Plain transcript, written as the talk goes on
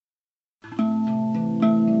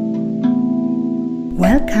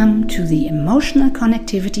Welcome to the Emotional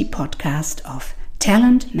Connectivity Podcast of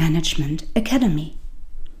Talent Management Academy.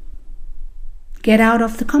 Get out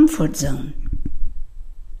of the comfort zone.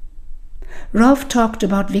 Rolf talked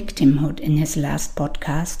about victimhood in his last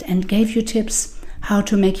podcast and gave you tips how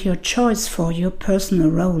to make your choice for your personal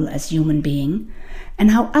role as human being and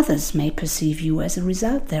how others may perceive you as a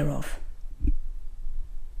result thereof.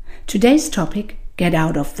 Today's topic, Get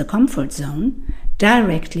Out of the Comfort Zone,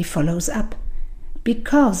 directly follows up,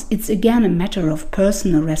 because it's again a matter of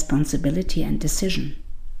personal responsibility and decision.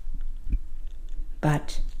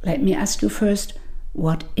 But let me ask you first,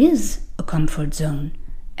 what is a comfort zone,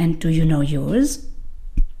 and do you know yours?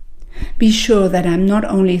 Be sure that I'm not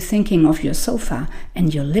only thinking of your sofa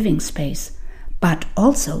and your living space, but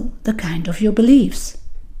also the kind of your beliefs.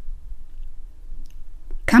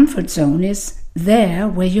 Comfort zone is there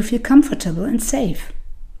where you feel comfortable and safe.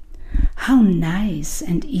 How nice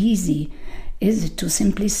and easy is it to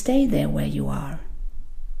simply stay there where you are?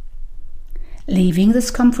 Leaving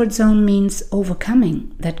this comfort zone means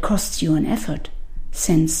overcoming that costs you an effort,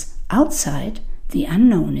 since outside the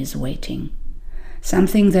unknown is waiting,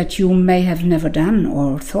 something that you may have never done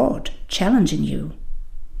or thought, challenging you.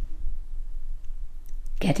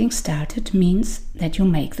 Getting started means that you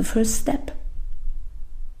make the first step.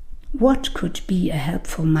 What could be a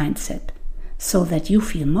helpful mindset so that you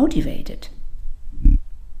feel motivated?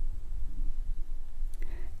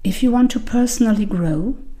 If you want to personally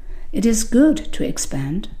grow, it is good to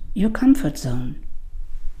expand your comfort zone.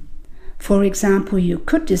 For example, you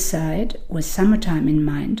could decide, with summertime in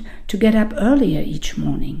mind, to get up earlier each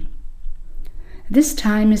morning. This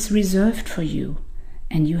time is reserved for you,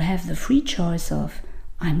 and you have the free choice of,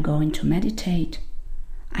 I'm going to meditate,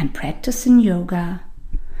 I'm practicing yoga,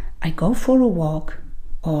 I go for a walk,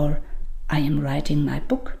 or I am writing my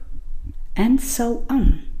book, and so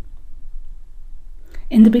on.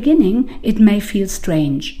 In the beginning, it may feel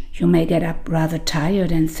strange. You may get up rather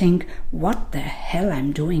tired and think, what the hell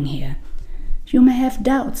I'm doing here? You may have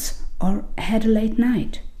doubts or had a late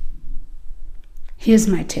night. Here's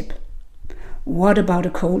my tip. What about a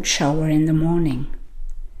cold shower in the morning?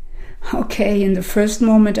 Okay, in the first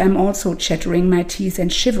moment I'm also chattering my teeth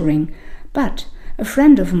and shivering, but a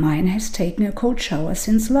friend of mine has taken a cold shower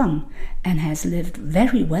since long and has lived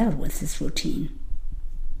very well with this routine.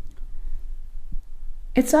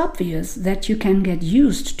 It's obvious that you can get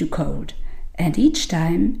used to cold, and each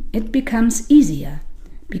time it becomes easier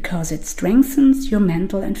because it strengthens your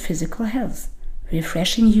mental and physical health,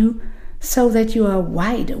 refreshing you so that you are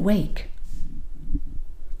wide awake.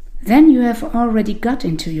 Then you have already got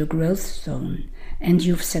into your growth zone and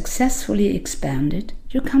you've successfully expanded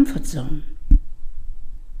your comfort zone.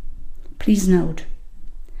 Please note,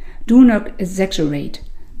 do not exaggerate.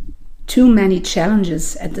 Too many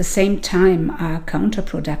challenges at the same time are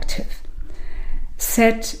counterproductive.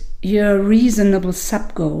 Set your reasonable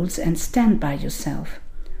sub-goals and stand by yourself,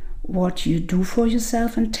 what you do for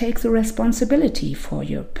yourself, and take the responsibility for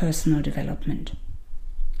your personal development.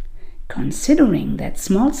 Considering that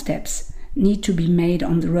small steps need to be made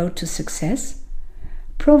on the road to success,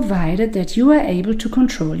 provided that you are able to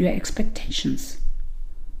control your expectations.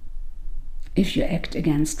 If you act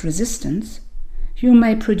against resistance, you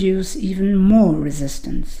may produce even more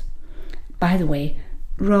resistance. By the way,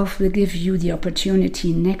 Rolf will give you the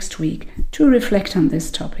opportunity next week to reflect on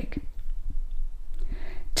this topic.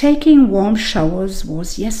 Taking warm showers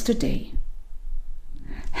was yesterday.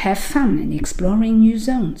 Have fun in exploring new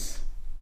zones.